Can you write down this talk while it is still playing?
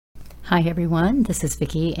Hi everyone, this is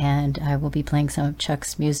Vicki, and I will be playing some of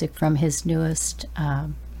Chuck's music from his newest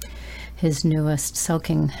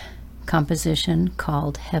soaking composition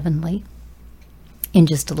called Heavenly in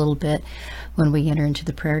just a little bit when we enter into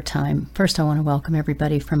the prayer time. First, I want to welcome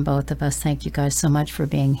everybody from both of us. Thank you guys so much for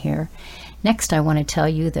being here. Next, I want to tell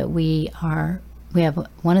you that we have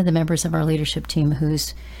one of the members of our leadership team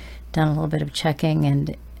who's done a little bit of checking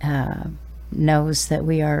and knows that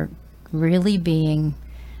we are really being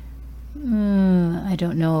I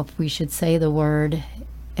don't know if we should say the word.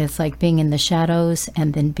 It's like being in the shadows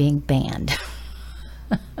and then being banned.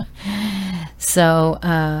 So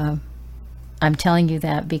I'm telling you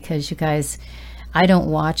that because you guys, I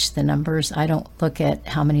don't watch the numbers. I don't look at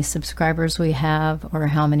how many subscribers we have or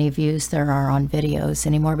how many views there are on videos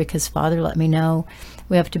anymore, because Father let me know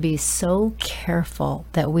we have to be so careful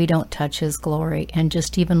that we don't touch his glory. And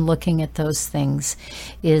just even looking at those things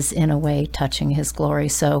is in a way touching his glory.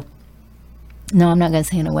 So no, I'm not going to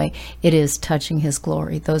say in a way, it is touching his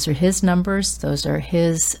glory. Those are his numbers. Those are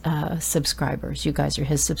his subscribers. You guys are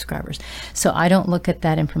his subscribers. So I don't look at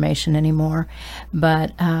that information anymore.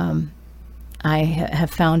 But I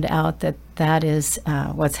have found out that is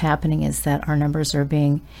what's happening, is that our numbers are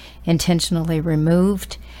being intentionally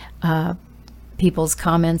removed. People's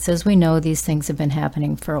comments, as we know, these things have been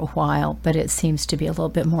happening for a while, but it seems to be a little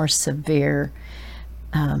bit more severe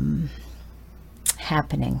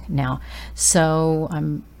happening now. So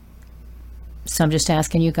I'm just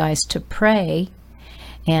asking you guys to pray.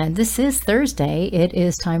 And this is Thursday. It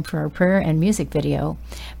is time for our prayer and music video.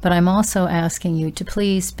 But I'm also asking you to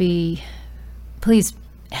please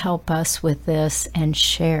help us with this and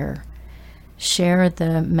share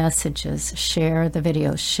the messages, share the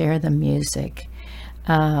videos, share the music,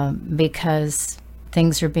 because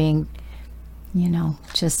things are being,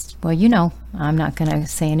 I'm not going to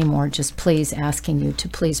say anymore. Just please asking you to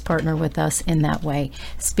please partner with us in that way.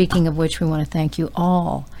 Speaking of which, we want to thank you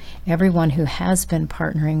all, everyone who has been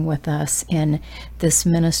partnering with us in this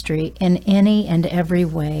ministry in any and every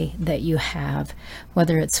way that you have,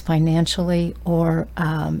 whether it's financially or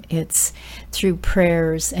it's through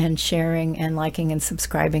prayers and sharing and liking and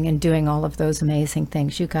subscribing and doing all of those amazing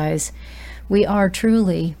things. You guys, we are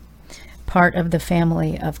truly part of the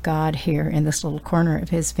family of God here in this little corner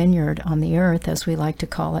of his vineyard on the earth, as we like to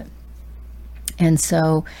call it. And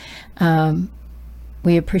so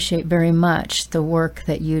we appreciate very much the work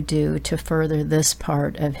that you do to further this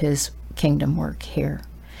part of his kingdom work here.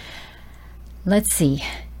 Let's see.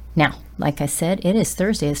 Now, like I said, it is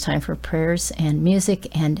Thursday. It's time for prayers and music,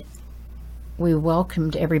 and we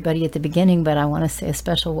welcomed everybody at the beginning, but I want to say a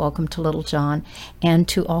special welcome to Little John and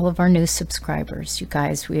to all of our new subscribers. You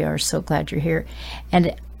guys, we are so glad you're here.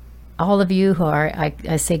 And all of you who are,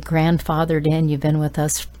 I say, grandfathered in, you've been with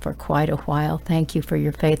us for quite a while. Thank you for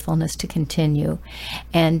your faithfulness to continue.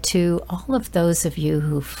 And to all of those of you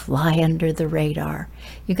who fly under the radar,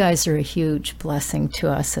 you guys are a huge blessing to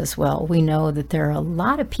us as well. We know that there are a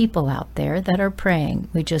lot of people out there that are praying.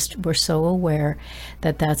 We're so aware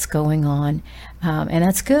that that's going on. And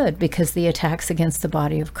that's good, because the attacks against the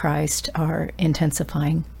body of Christ are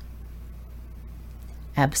intensifying.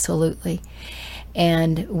 Absolutely.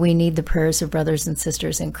 And we need the prayers of brothers and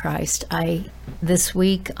sisters in Christ. This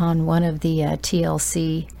week on one of the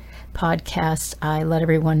TLC podcasts, I let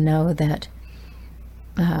everyone know that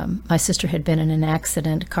my sister had been in an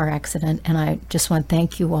car accident, and I just want to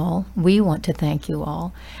thank you all. We want to thank you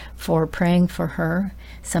all for praying for her.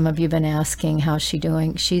 Some of you have been asking how's she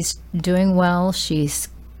doing. She's doing well. She's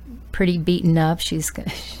pretty beaten up. She's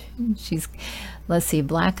let's see,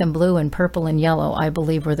 black and blue and purple and yellow, I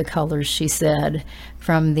believe, were the colors she said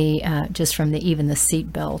from the even the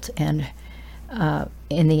seat belt and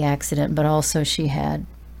in the accident. But also she had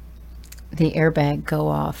the airbag go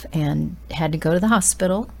off and had to go to the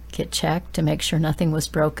hospital, get checked to make sure nothing was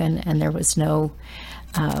broken, and there was no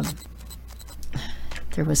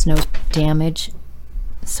damage.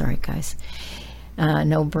 Sorry, guys.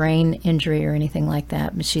 No brain injury or anything like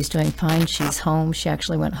that, but she's doing fine. She's home. She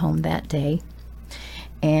actually went home that day,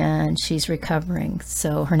 and she's recovering.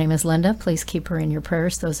 So her name is Linda. Please keep her in your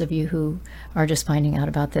prayers, those of you who are just finding out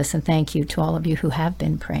about this. And thank you to all of you who have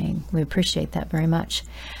been praying. We appreciate that very much.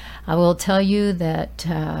 I will tell you that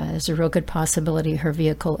there's a real good possibility her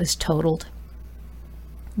vehicle is totaled.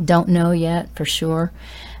 Don't know yet for sure.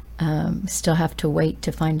 Still have to wait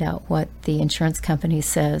to find out what the insurance company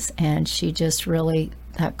says. And she just really,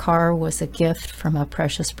 that car was a gift from a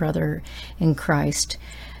precious brother in Christ.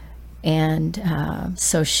 And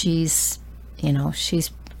so she's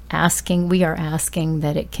asking, we are asking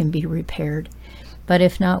that it can be repaired. But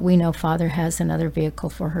if not, we know Father has another vehicle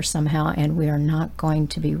for her somehow, and we are not going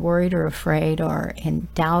to be worried or afraid or in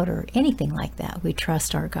doubt or anything like that. We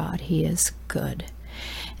trust our God. He is good,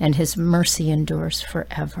 and his mercy endures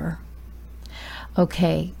forever.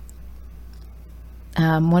 Okay.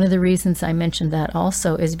 One of the reasons I mentioned that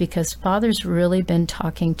also is because Father's really been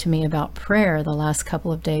talking to me about prayer the last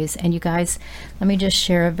couple of days. And you guys, let me just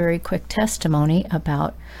share a very quick testimony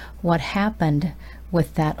about what happened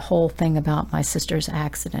with that whole thing about my sister's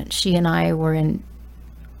accident. She and I were in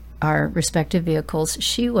our respective vehicles.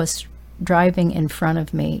 She was driving in front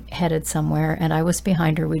of me, headed somewhere, and I was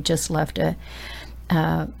behind her. We just left a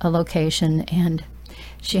location, and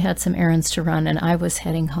she had some errands to run, and I was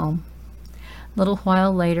heading home. A little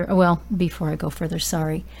while later, well, before I go further,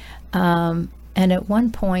 sorry. And at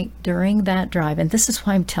one point during that drive, and this is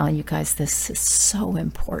why I'm telling you guys this is so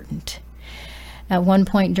important. At one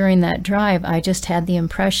point during that drive, I just had the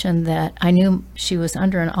impression that I knew she was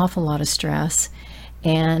under an awful lot of stress.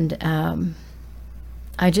 And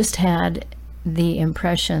I just had the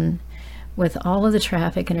impression, with all of the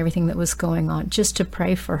traffic and everything that was going on, just to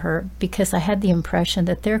pray for her, because I had the impression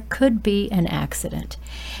that there could be an accident.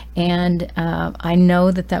 And I know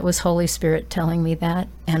that that was Holy Spirit telling me that,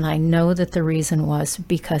 and I know that the reason was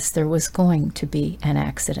because there was going to be an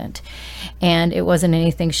accident. And it wasn't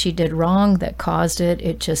anything she did wrong that caused it.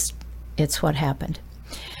 It's what happened.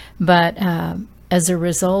 But as a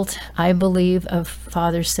result, I believe, of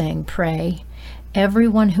Father saying, pray,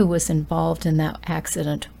 everyone who was involved in that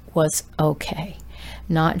accident was okay.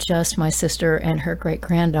 Not just my sister and her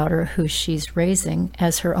great-granddaughter, who she's raising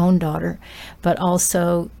as her own daughter, but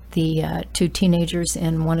also the two teenagers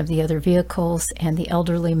in one of the other vehicles, and the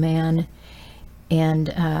elderly man, and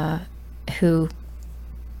who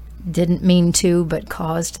didn't mean to but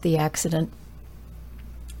caused the accident,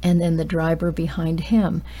 and then the driver behind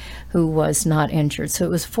him, who was not injured. So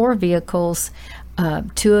it was 4 vehicles.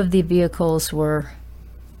 2 of the vehicles were,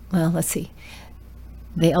 well, let's see.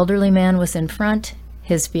 The elderly man was in front.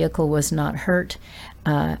 His vehicle was not hurt.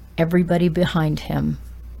 Everybody behind him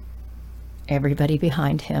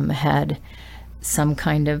had some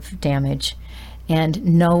kind of damage, and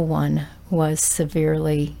no one was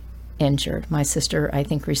severely injured. My sister, I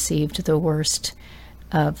think, received the worst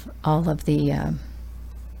of all of the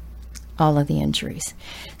injuries.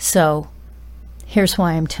 So here's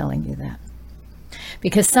why I'm telling you that.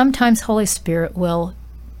 Because sometimes Holy Spirit will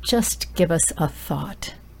just give us a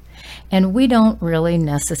thought. And we don't really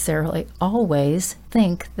necessarily always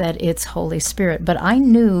think that it's Holy Spirit. But I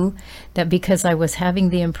knew that because I was having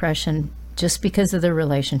the impression, just because of the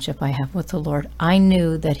relationship I have with the Lord, I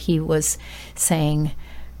knew that he was saying,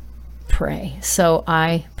 pray. So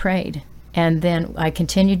I prayed. And then I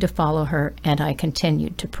continued to follow her, and I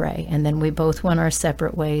continued to pray. And then we both went our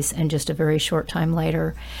separate ways. And just a very short time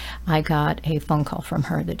later, I got a phone call from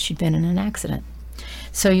her that she'd been in an accident.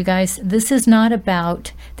 So you guys, this has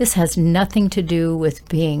nothing to do with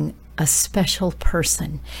being a special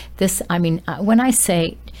person. When I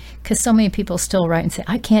say, because so many people still write and say,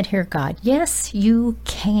 I can't hear God. Yes, you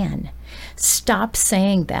can. Stop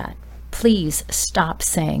saying that. Please stop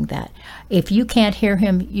saying that. If you can't hear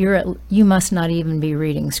him, you must not even be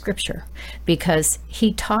reading Scripture, because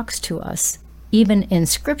he talks to us. Even in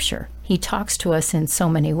Scripture, he talks to us in so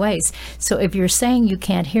many ways. So if you're saying you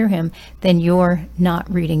can't hear him, then you're not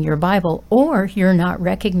reading your Bible, or you're not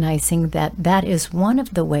recognizing that that is one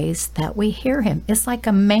of the ways that we hear him. It's like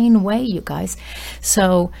a main way, you guys.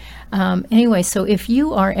 So anyway, so if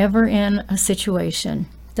you are ever in a situation,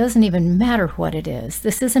 doesn't even matter what it is.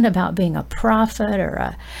 This isn't about being a prophet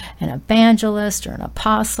or an evangelist or an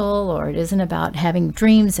apostle, or it isn't about having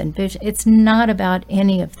dreams and visions. It's not about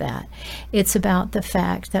any of that. It's about the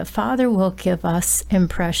fact that Father will give us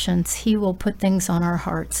impressions. He will put things on our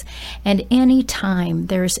hearts. And anytime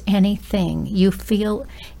there's anything, you feel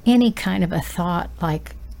any kind of a thought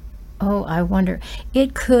like, oh, I wonder,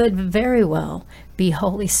 it could very well be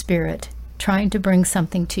Holy Spirit trying to bring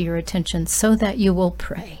something to your attention so that you will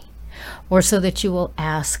pray, or so that you will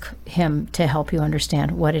ask him to help you understand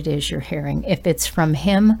what it is you're hearing, if it's from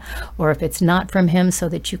him or if it's not from him, so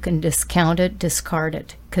that you can discount it, discard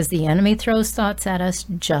it, because the enemy throws thoughts at us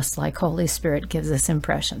just like Holy Spirit gives us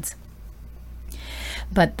impressions.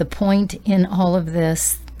 But the point in all of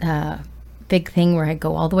this big thing where I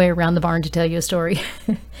go all the way around the barn to tell you a story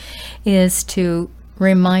is to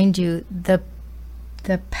remind you the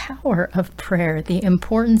power of prayer, the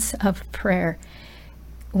importance of prayer.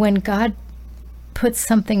 When God puts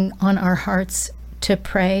something on our hearts to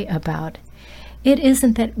pray about, it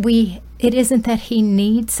isn't that he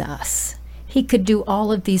needs us. He could do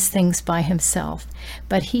all of these things by himself,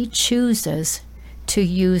 but he chooses to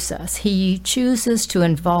use us. He chooses to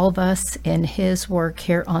involve us in his work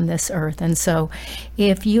here on this earth. And so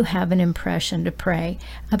if you have an impression to pray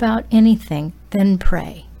about anything, then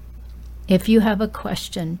pray. If you have a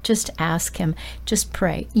question, just ask him, just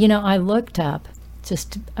pray. You know, I looked up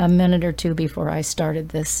just a minute or two before I started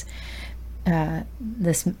this video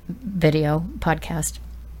podcast.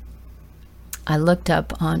 I looked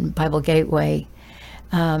up on Bible Gateway,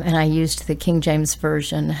 and I used the King James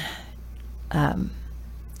Version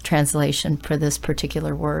translation for this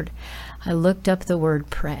particular word. I looked up the word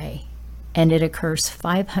pray, and it occurs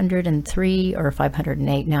 503 or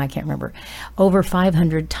 508, now I can't remember, over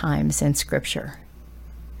 500 times in Scripture.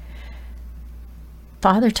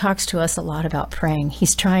 Father talks to us a lot about praying.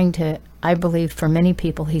 He's trying to, I believe for many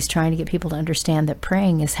people, he's trying to get people to understand that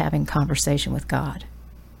praying is having conversation with God.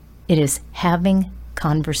 It is having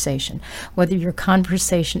conversation. Whether your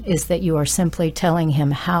conversation is that you are simply telling him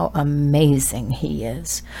how amazing he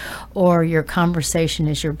is, or your conversation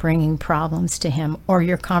is you're bringing problems to him, or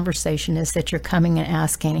your conversation is that you're coming and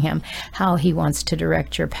asking him how he wants to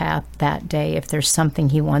direct your path that day, if there's something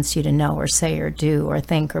he wants you to know or say or do or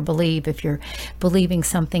think or believe. If you're believing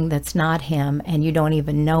something that's not him and you don't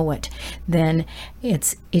even know it, then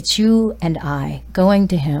it's you and I going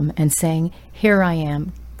to him and saying, here I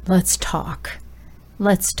am, let's talk.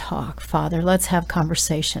 Let's talk, Father. Let's have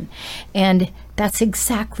conversation. And that's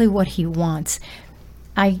exactly what he wants.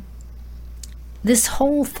 This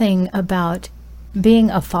whole thing about being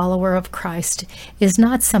a follower of Christ is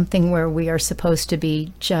not something where we are supposed to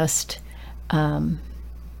be just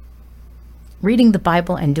reading the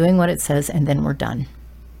Bible and doing what it says and then we're done.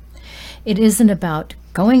 It isn't about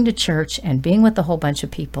going to church and being with a whole bunch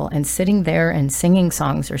of people and sitting there and singing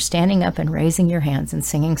songs, or standing up and raising your hands and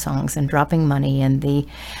singing songs and dropping money in the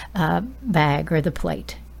bag or the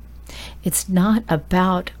plate. It's not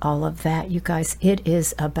about all of that, you guys. It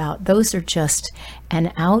is about, those are just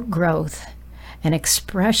an outgrowth, an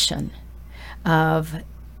expression of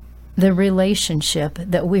the relationship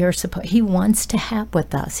that we are he wants to have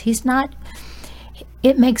with us. He's not,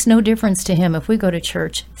 it makes no difference to him if we go to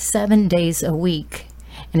church 7 days a week.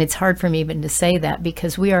 And it's hard for me even to say that,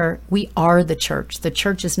 because we are the church. The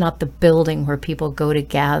church is not the building where people go to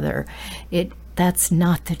gather. That's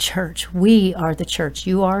not the church. We are the church.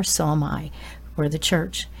 You are, so am I. We're the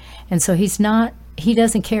church. And so he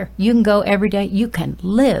doesn't care. You can go every day. You can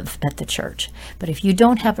live at the church. But if you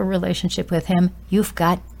don't have a relationship with him, you've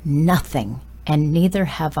got nothing. And neither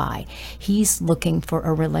have I. He's looking for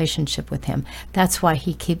a relationship with him. That's why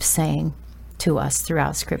he keeps saying to us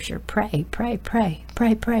throughout Scripture, pray, pray, pray,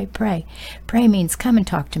 pray, pray, pray. Pray means come and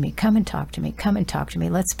talk to me, come and talk to me, come and talk to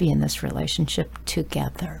me. Let's be in this relationship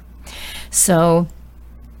together. So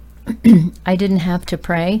I didn't have to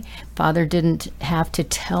pray. Father didn't have to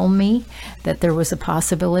tell me that there was a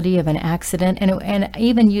possibility of an accident. And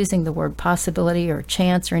even using the word possibility or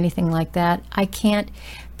chance or anything like that, I can't,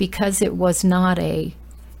 because it was not a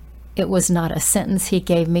sentence he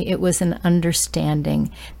gave me. It was an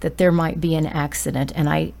understanding that there might be an accident.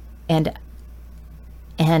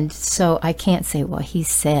 And so I can't say, well, he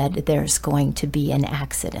said there's going to be an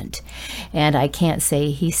accident. And I can't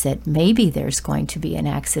say he said maybe there's going to be an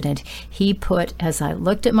accident. He put, as I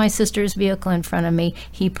looked at my sister's vehicle in front of me,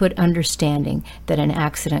 he put understanding that an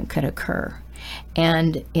accident could occur.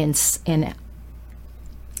 And in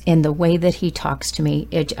the way that he talks to me,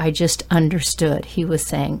 I just understood he was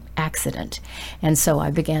saying accident. And so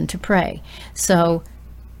I began to pray. So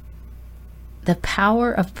the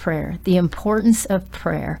power of prayer, the importance of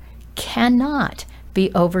prayer cannot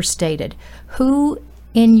be overstated. Who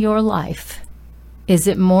in your life is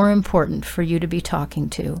it more important for you to be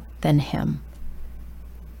talking to than him?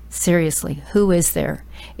 Seriously, who is there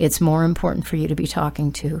it's more important for you to be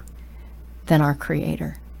talking to than our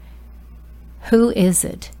Creator? Who is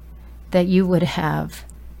it that you would have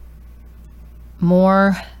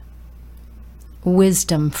more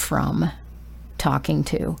wisdom from talking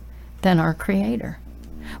to than our Creator?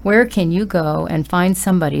 Where can you go and find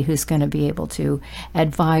somebody who's going to be able to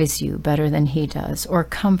advise you better than he does, or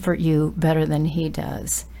comfort you better than he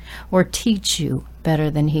does, or teach you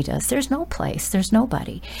better than he does? There's no place. There's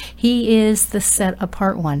nobody. He is the set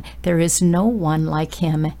apart one. There is no one like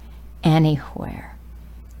him anywhere.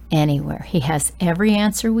 Anywhere. He has every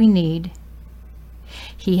answer we need.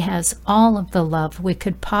 He has all of the love we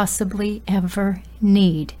could possibly ever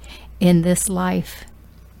need in this life.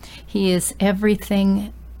 He is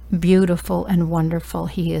everything beautiful and wonderful.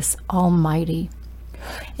 He is almighty.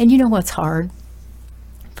 And you know what's hard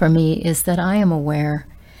for me is that I am aware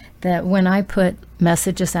that when I put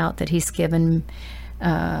messages out that he's given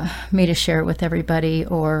me to share with everybody,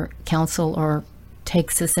 or counsel, or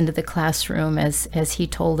takes us into the classroom, as he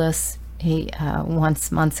told us. He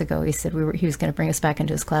months ago, he said he was going to bring us back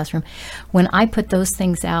into his classroom. When I put those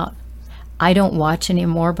things out, I don't watch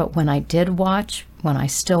anymore, but when I did watch, when I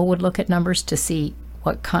still would look at numbers to see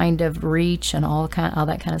what kind of reach and all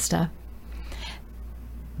that kind of stuff,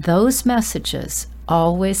 those messages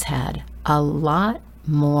always had a lot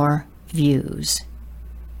more views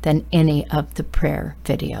than any of the prayer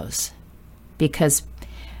videos, because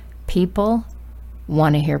people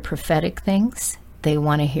want to hear prophetic things. They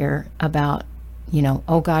want to hear about,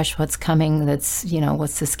 oh gosh, what's coming, that's,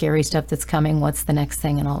 what's the scary stuff that's coming, what's the next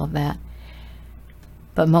thing, and all of that.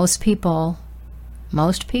 But most people,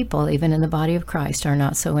 even in the body of Christ, are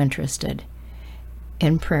not so interested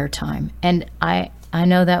in prayer time. And I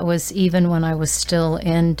know that was even when I was still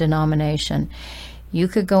in denomination. You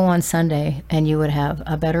could go on Sunday and you would have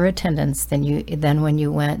a better attendance than when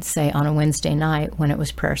you went, say, on a Wednesday night when it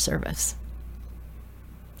was prayer service.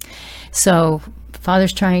 So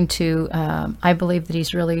Father's trying to, I believe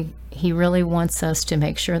that he really wants us to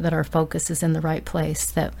make sure that our focus is in the right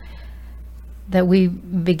place, that we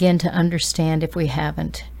begin to understand, if we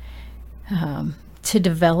haven't, to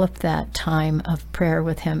develop that time of prayer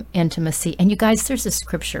with him, intimacy. And you guys, there's a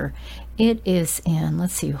scripture. It is in,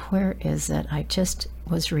 let's see, where is it? I just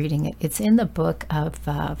was reading it. It's in the book of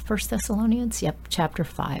 1 Thessalonians, chapter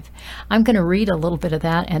 5. I'm going to read a little bit of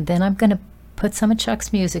that, and then I'm going to put some of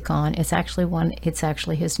Chuck's music on. It's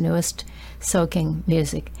actually his newest soaking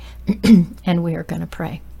music, and we are going to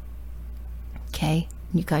pray. Okay?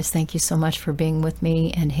 You guys, thank you so much for being with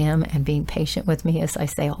me and him and being patient with me as I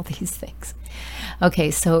say all these things.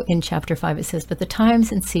 Okay, so in chapter 5 it says, "But the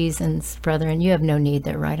times and seasons, brethren, you have no need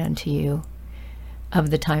that write unto you of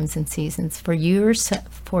the times and seasons. For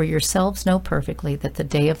yourselves know perfectly that the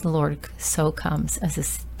day of the Lord so comes as a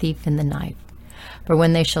thief in the night. For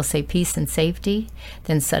when they shall say peace and safety,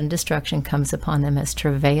 then sudden destruction comes upon them as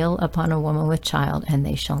travail upon a woman with child, and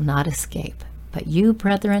they shall not escape. But you,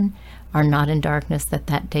 brethren, are not in darkness,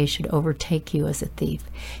 that day should overtake you as a thief.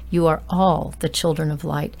 You are all the children of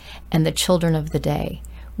light and the children of the day.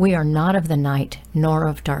 We are not of the night, nor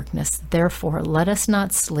of darkness. Therefore, let us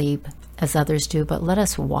not sleep as others do, but let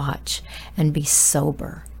us watch and be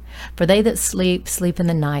sober. For they that sleep, sleep in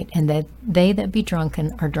the night, and they that be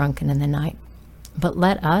drunken are drunken in the night. But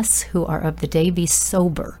let us who are of the day be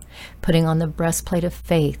sober, putting on the breastplate of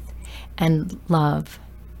faith and love,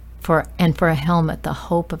 for a helmet, the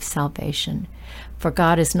hope of salvation. For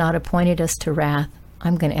God has not appointed us to wrath."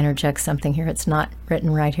 I'm going to interject something here. It's not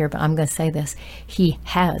written right here, but I'm going to say this. He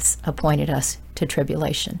has appointed us to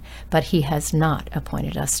tribulation, but he has not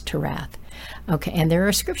appointed us to wrath. Okay, and there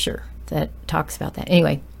are scripture that talks about that.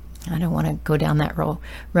 Anyway, I don't want to go down that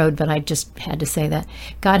road, but I just had to say that.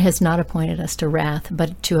 God has not appointed us to wrath,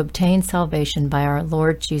 but to obtain salvation by our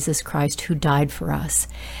Lord Jesus Christ, who died for us,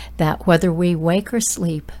 that whether we wake or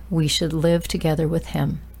sleep, we should live together with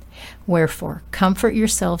him. Wherefore, comfort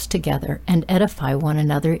yourselves together and edify one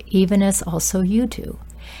another, even as also you do.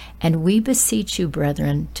 And we beseech you,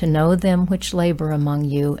 brethren, to know them which labor among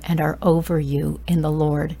you and are over you in the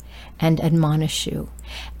Lord, and admonish you,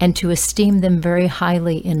 and to esteem them very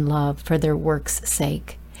highly in love for their works'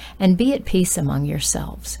 sake, and be at peace among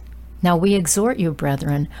yourselves. Now we exhort you,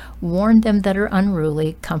 brethren, warn them that are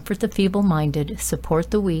unruly, comfort the feeble-minded,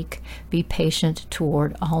 support the weak, be patient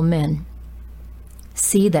toward all men.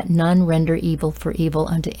 See that none render evil for evil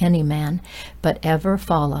unto any man, but ever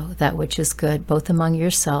follow that which is good, both among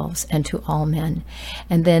yourselves and to all men.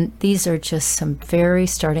 And then these are just some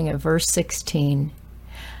starting at verse 16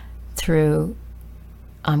 through,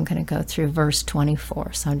 I'm going to go through verse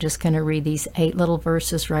 24. So I'm just going to read these 8 little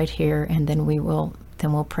verses right here, and then we'll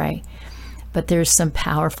pray. But there's some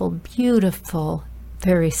powerful, beautiful,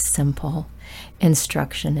 very simple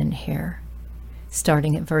instruction in here.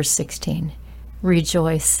 Starting at verse 16.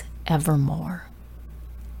 Rejoice evermore.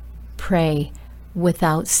 Pray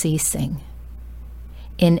without ceasing.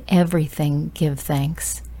 In everything give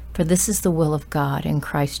thanks, for this is the will of God in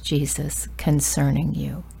Christ Jesus concerning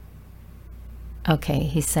you. Okay,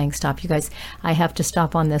 he's saying stop. You guys, I have to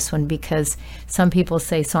stop on this one because some people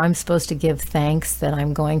say, so I'm supposed to give thanks that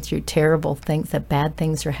I'm going through terrible things, that bad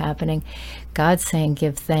things are happening. God's saying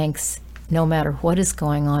give thanks no matter what is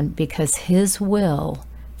going on, because his will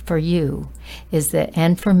for you is that,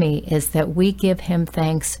 and for me, is that we give him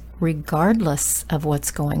thanks regardless of what's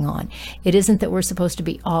going on. It isn't that we're supposed to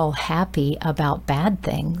be all happy about bad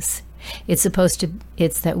things. It's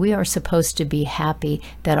that we are supposed to be happy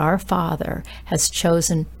that our Father has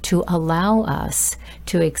chosen to allow us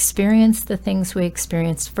to experience the things we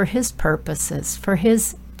experienced for his purposes, for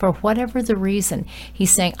his for whatever the reason. He's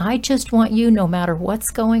saying, I just want you, no matter what's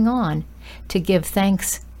going on, to give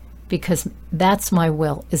thanks, because that's my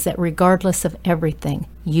will, is that regardless of everything,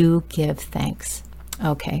 you give thanks.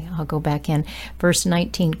 Okay, I'll go back in. Verse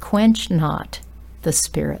 19, quench not the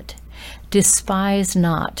spirit, despise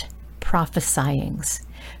not prophesyings,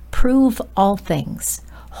 prove all things,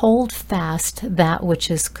 hold fast that which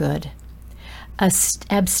is good.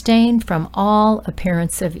 Abstain from all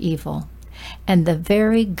appearance of evil, and the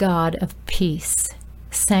very God of peace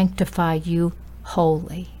sanctify you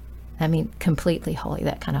wholly. I mean, completely holy,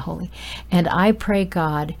 that kind of holy. And I pray,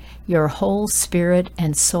 God, your whole spirit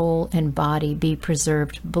and soul and body be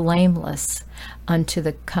preserved blameless unto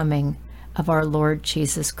the coming of our Lord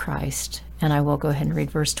Jesus Christ. And I will go ahead and read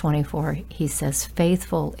verse 24. He says,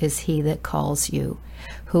 faithful is he that calls you,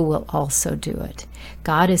 who will also do it.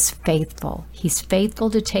 God is faithful. He's faithful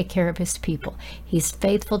to take care of his people. He's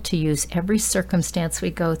faithful to use every circumstance we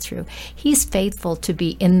go through. He's faithful to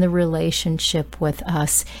be in the relationship with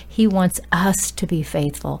us. He wants us to be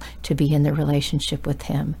faithful to be in the relationship with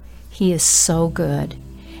him. He is so good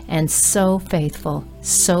and so faithful,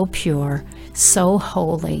 so pure, so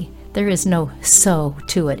holy. There is no so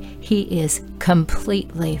to it. He is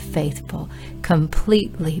completely faithful,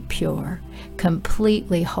 completely pure,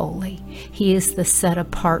 completely holy. He is the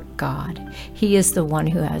set-apart God. He is the one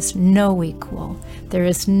who has no equal. There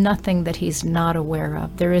is nothing that he's not aware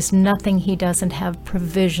of. There is nothing he doesn't have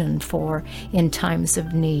provision for in times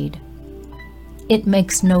of need. It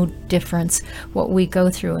makes no difference what we go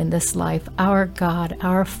through in this life. Our God,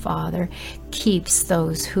 our Father, keeps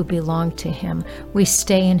those who belong to him. We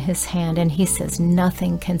stay in his hand, and he says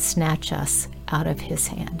nothing can snatch us out of his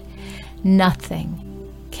hand. Nothing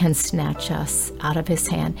can snatch us out of his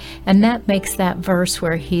hand. And that makes that verse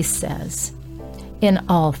where he says, in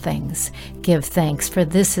all things give thanks, for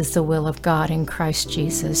this is the will of God in Christ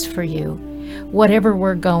Jesus for you. Whatever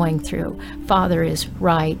we're going through, Father is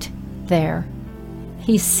right there.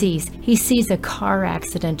 He sees a car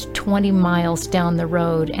accident 20 miles down the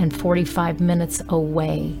road and 45 minutes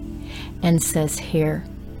away, and says, here,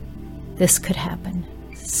 this could happen,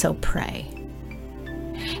 so pray.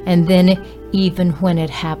 And then even when it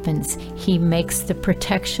happens, he makes the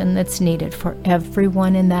protection that's needed for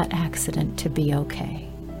everyone in that accident to be okay.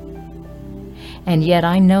 And yet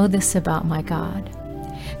I know this about my God,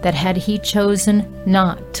 that had he chosen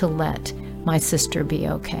not to let my sister be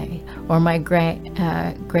okay, or my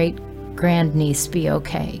great grandniece be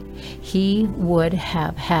okay, he would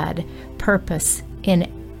have had purpose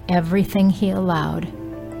in everything he allowed,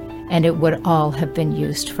 and it would all have been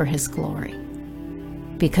used for his glory.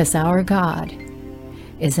 Because our God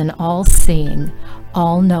is an all-seeing,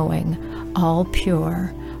 all-knowing,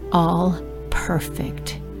 all-pure,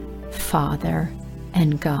 all-perfect Father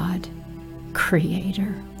and God,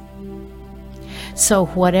 Creator. So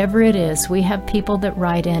whatever it is, we have people that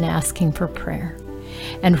write in asking for prayer.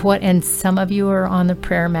 And some of you are on the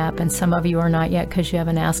prayer map, and some of you are not yet because you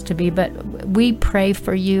haven't asked to be, but we pray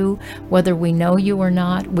for you whether we know you or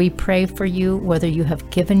not. We pray for you whether you have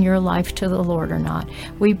given your life to the Lord or not.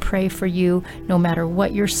 We pray for you no matter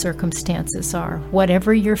what your circumstances are.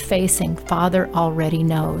 Whatever you're facing, Father already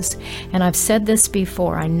knows. And I've said this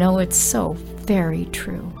before, I know it's so very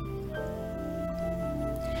true.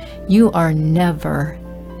 You are never,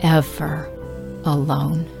 ever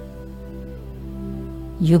alone.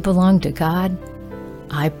 You belong to God.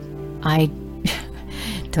 I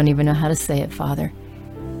don't even know how to say it, Father.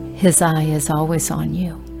 His eye is always on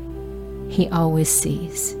you. He always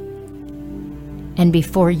sees. And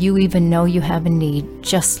before you even know you have a need,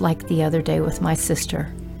 just like the other day with my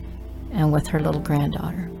sister and with her little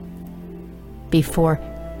granddaughter, before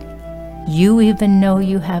you even know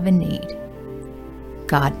you have a need,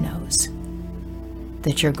 God knows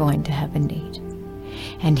that you're going to have a need,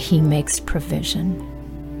 and he makes provision.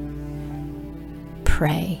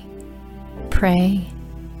 Pray, pray,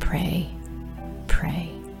 pray, pray.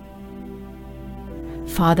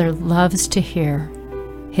 Father loves to hear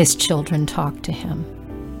his children talk to him.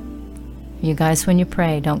 You guys, when you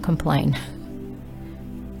pray, don't complain.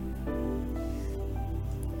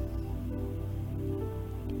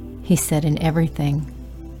 He said, in everything,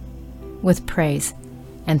 with praise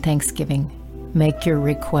and thanksgiving, make your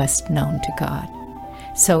request known to God.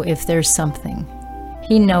 So if there's something,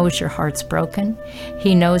 he knows your heart's broken.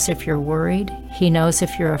 He knows if you're worried. He knows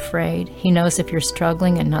if you're afraid. He knows if you're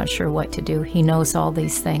struggling and not sure what to do. He knows all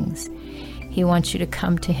these things. He wants you to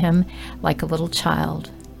come to him like a little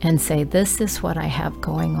child and say, this is what I have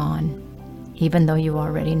going on, even though you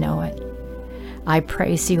already know it. I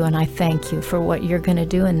praise you and I thank you for what you're going to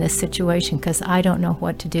do in this situation, because I don't know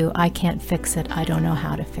what to do. I can't fix it. I don't know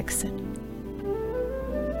how to fix it.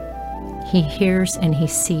 He hears and he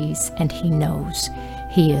sees and he knows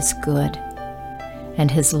he is good, and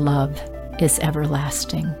his love is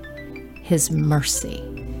everlasting. His mercy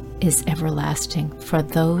is everlasting. For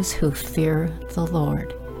those who fear the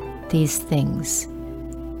Lord, these things,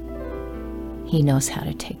 he knows how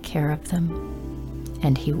to take care of them,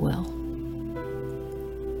 and he will.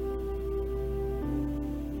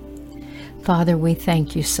 Father, we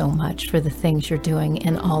thank you so much for the things you're doing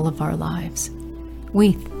in all of our lives.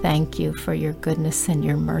 We thank you for your goodness and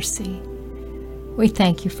your mercy. We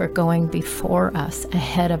thank you for going before us,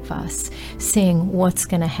 ahead of us, seeing what's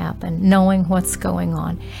going to happen, knowing what's going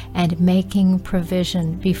on, and making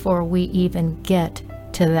provision before we even get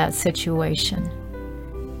to that situation,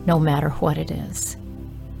 no matter what it is.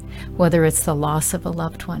 Whether it's the loss of a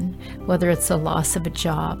loved one, whether it's the loss of a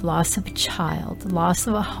job, loss of a child, loss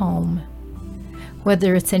of a home,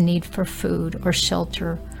 whether it's a need for food or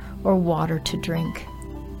shelter or water to drink.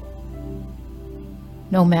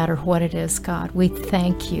 No matter what it is, God, we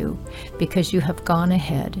thank you because you have gone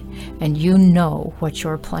ahead and you know what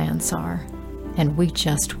your plans are. And we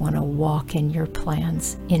just want to walk in your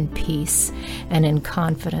plans in peace and in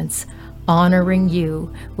confidence, honoring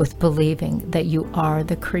you with believing that you are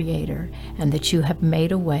the Creator and that you have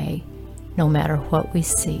made a way no matter what we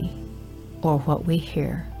see or what we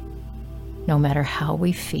hear, no matter how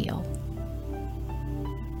we feel.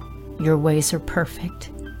 Your ways are perfect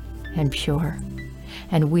and pure,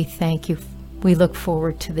 and we thank you. We look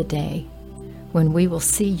forward to the day when we will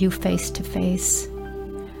see you face to face.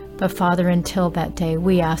 But Father, until that day,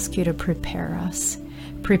 we ask you to prepare us,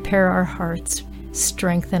 prepare our hearts,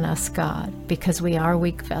 strengthen us, God, because we are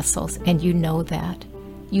weak vessels, and you know that.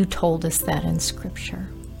 You told us that in Scripture.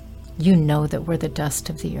 You know that we're the dust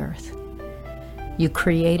of the earth. You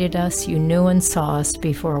created us, you knew and saw us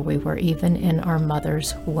before we were even in our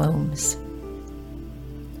mother's wombs.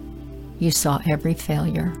 You saw every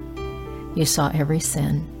failure. You saw every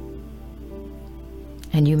sin.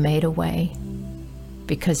 And you made a way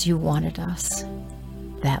because you wanted us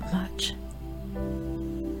that much.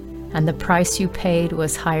 And the price you paid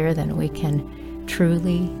was higher than we can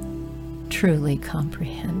truly, truly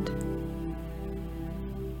comprehend.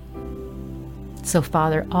 So,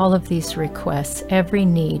 Father, all of these requests, every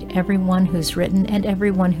need, everyone who's written and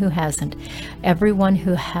everyone who hasn't, everyone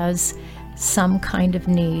who has some kind of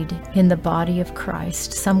need in the body of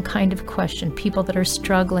Christ, some kind of question, people that are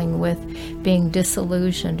struggling with being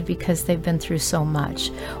disillusioned because they've been through so much,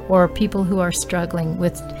 or people who are struggling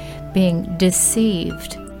with being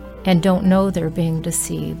deceived and don't know they're being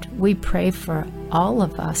deceived. We pray for all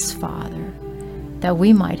of us, Father, that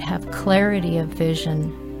we might have clarity of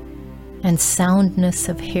vision and soundness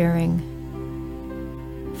of hearing.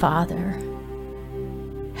 Father,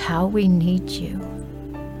 how we need you.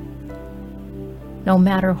 No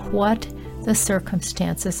matter what the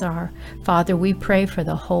circumstances are, Father, we pray for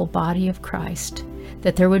the whole body of Christ,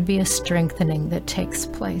 that there would be a strengthening that takes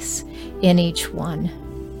place in each one,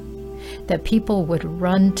 that people would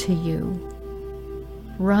run to you,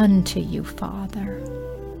 Father,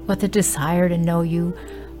 with a desire to know you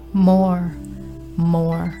more,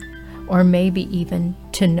 or maybe even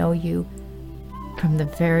to know you for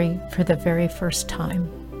the very first time.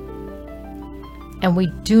 And we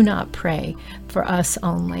do not pray for us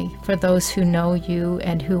only, for those who know you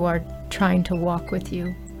and who are trying to walk with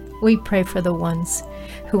you. We pray for the ones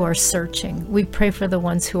who are searching. We pray for the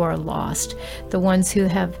ones who are lost, the ones who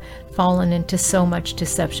have fallen into so much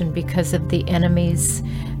deception because of the enemy's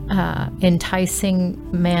enticing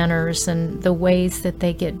manners and the ways that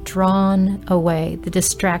they get drawn away, the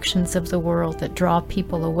distractions of the world that draw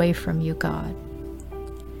people away from you, God.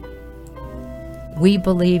 We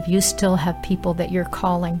believe you still have people that you're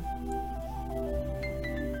calling.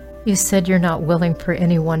 You said you're not willing for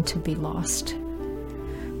anyone to be lost.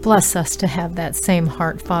 Bless us to have that same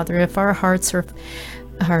heart, Father. If our hearts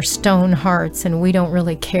are stone hearts and we don't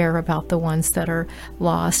really care about the ones that are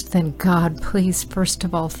lost, then God, please, first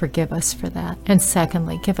of all, forgive us for that. And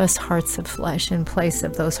secondly, give us hearts of flesh in place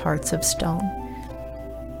of those hearts of stone.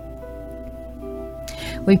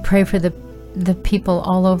 We pray for the people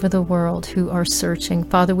all over the world who are searching.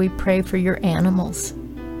 Father, we pray for your animals,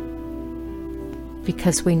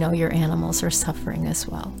 because we know your animals are suffering as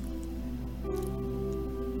well.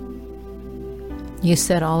 You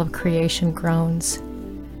said all of creation groans,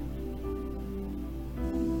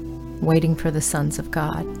 waiting for the sons of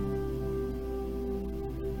God.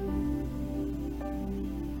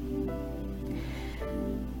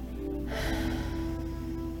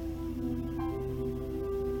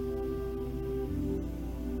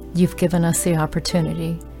 You've given us the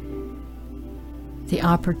opportunity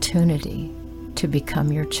to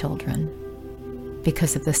become your children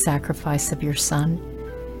because of the sacrifice of your Son,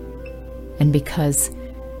 and because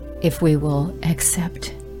if we will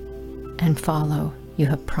accept and follow, you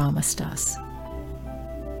have promised us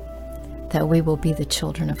that we will be the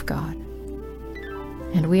children of God.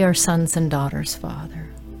 And we are sons and daughters, Father.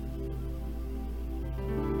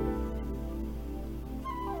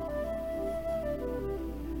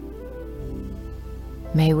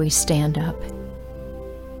 May we stand up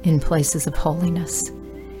in places of holiness,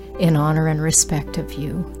 in honor and respect of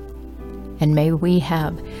you. And may we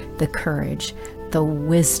have the courage, the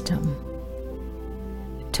wisdom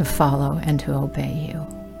to follow and to obey you.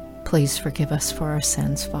 Please forgive us for our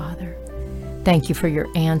sins, Father. Thank you for your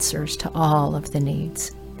answers to all of the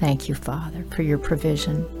needs. Thank you, Father, for your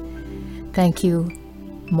provision. Thank you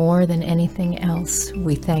more than anything else.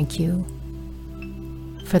 We thank you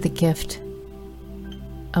for the gift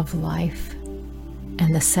of life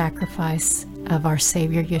and the sacrifice of our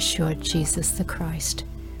Savior Yeshua, Jesus the Christ,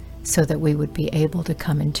 so that we would be able to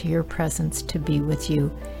come into your presence to be with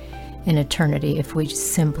you in eternity if we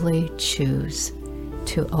simply choose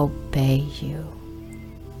to obey you,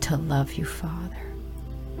 to love you, Father.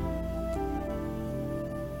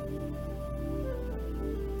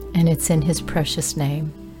 And it's in his precious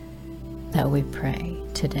name that we pray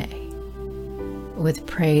today, with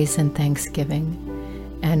praise and thanksgiving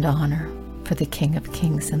and honor for the King of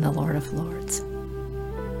Kings and the Lord of Lords.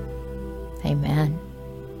 Amen.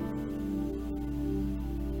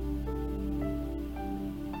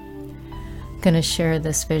 I'm going to share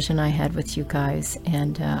this vision I had with you guys,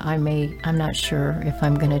 and I'm not sure if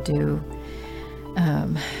I'm going to do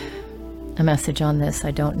a message on this.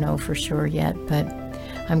 I don't know for sure yet, but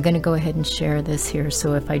I'm going to go ahead and share this here,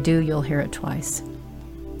 so if I do, you'll hear it twice.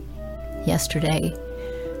 Yesterday,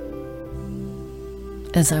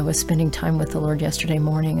 as I was spending time with the Lord yesterday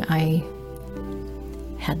morning, I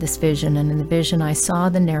had this vision, and in the vision I saw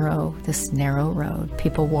this narrow road,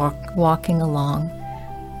 people walking along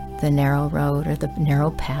the narrow road or the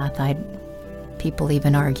narrow path. People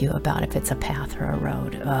even argue about if it's a path or a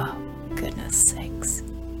road. Oh, goodness sakes.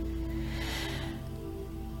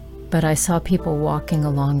 But I saw people walking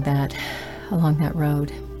along that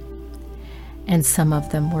road, and some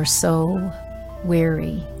of them were so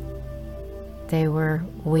weary. They were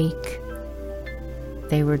weak.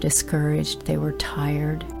 They were discouraged. They were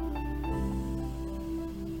tired.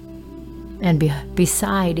 And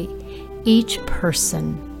beside each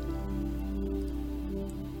person,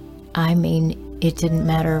 I mean, it didn't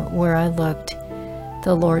matter where I looked,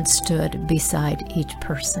 the Lord stood beside each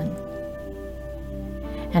person.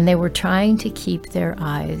 And they were trying to keep their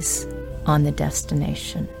eyes on the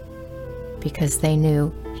destination, because they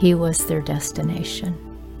knew he was their destination.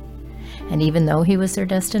 And even though he was their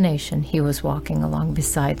destination, he was walking along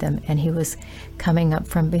beside them, and he was coming up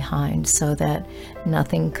from behind so that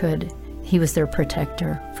he was their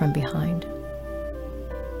protector from behind.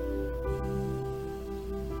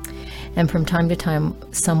 And from time to time,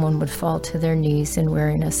 someone would fall to their knees in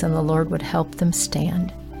weariness, and the Lord would help them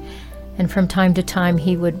stand. And from time to time,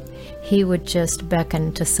 he would just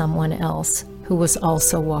beckon to someone else who was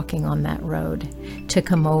also walking on that road to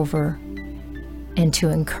come over and to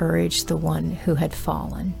encourage the one who had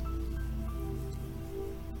fallen.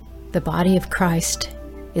 The body of Christ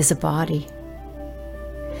is a body.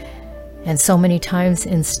 And so many times,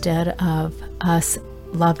 instead of us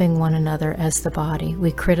loving one another as the body,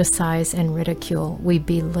 we criticize and ridicule, we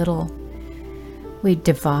belittle, we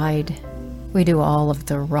divide, we do all of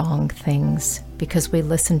the wrong things because we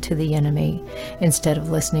listen to the enemy instead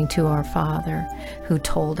of listening to our Father, who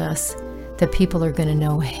told us that people are going to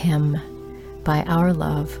know him by our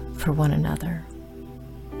love for one another.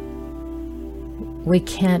 We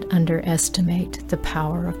can't underestimate the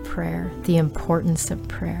power of prayer, the importance of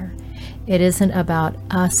prayer. It isn't about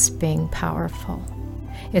us being powerful.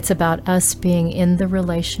 It's about us being in the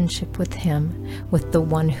relationship with him, with the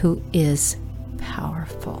one who is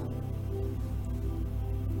powerful.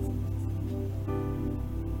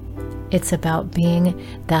 It's about being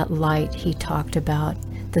that light he talked about.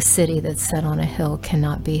 The city that's set on a hill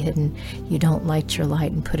cannot be hidden. You don't light your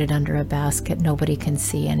light and put it under a basket. Nobody can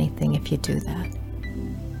see anything if you do that.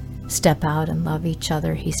 Step out and love each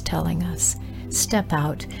other, he's telling us. Step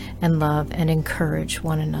out and love and encourage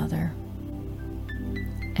one another.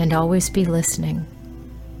 And always be listening,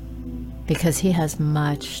 because he has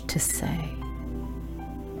much to say.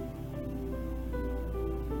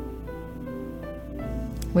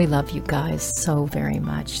 We love you guys so very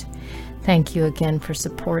much. Thank you again for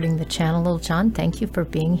supporting the channel. Little John, thank you for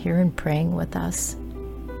being here and praying with us.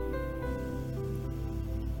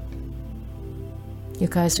 You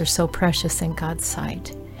guys are so precious in God's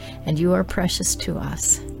sight, and you are precious to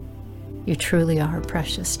us. You truly are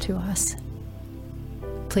precious to us.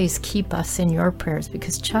 Please keep us in your prayers,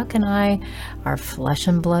 because Chuck and I are flesh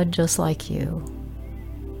and blood just like you,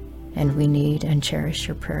 and we need and cherish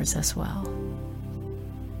your prayers as well.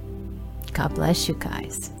 God bless you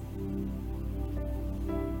guys.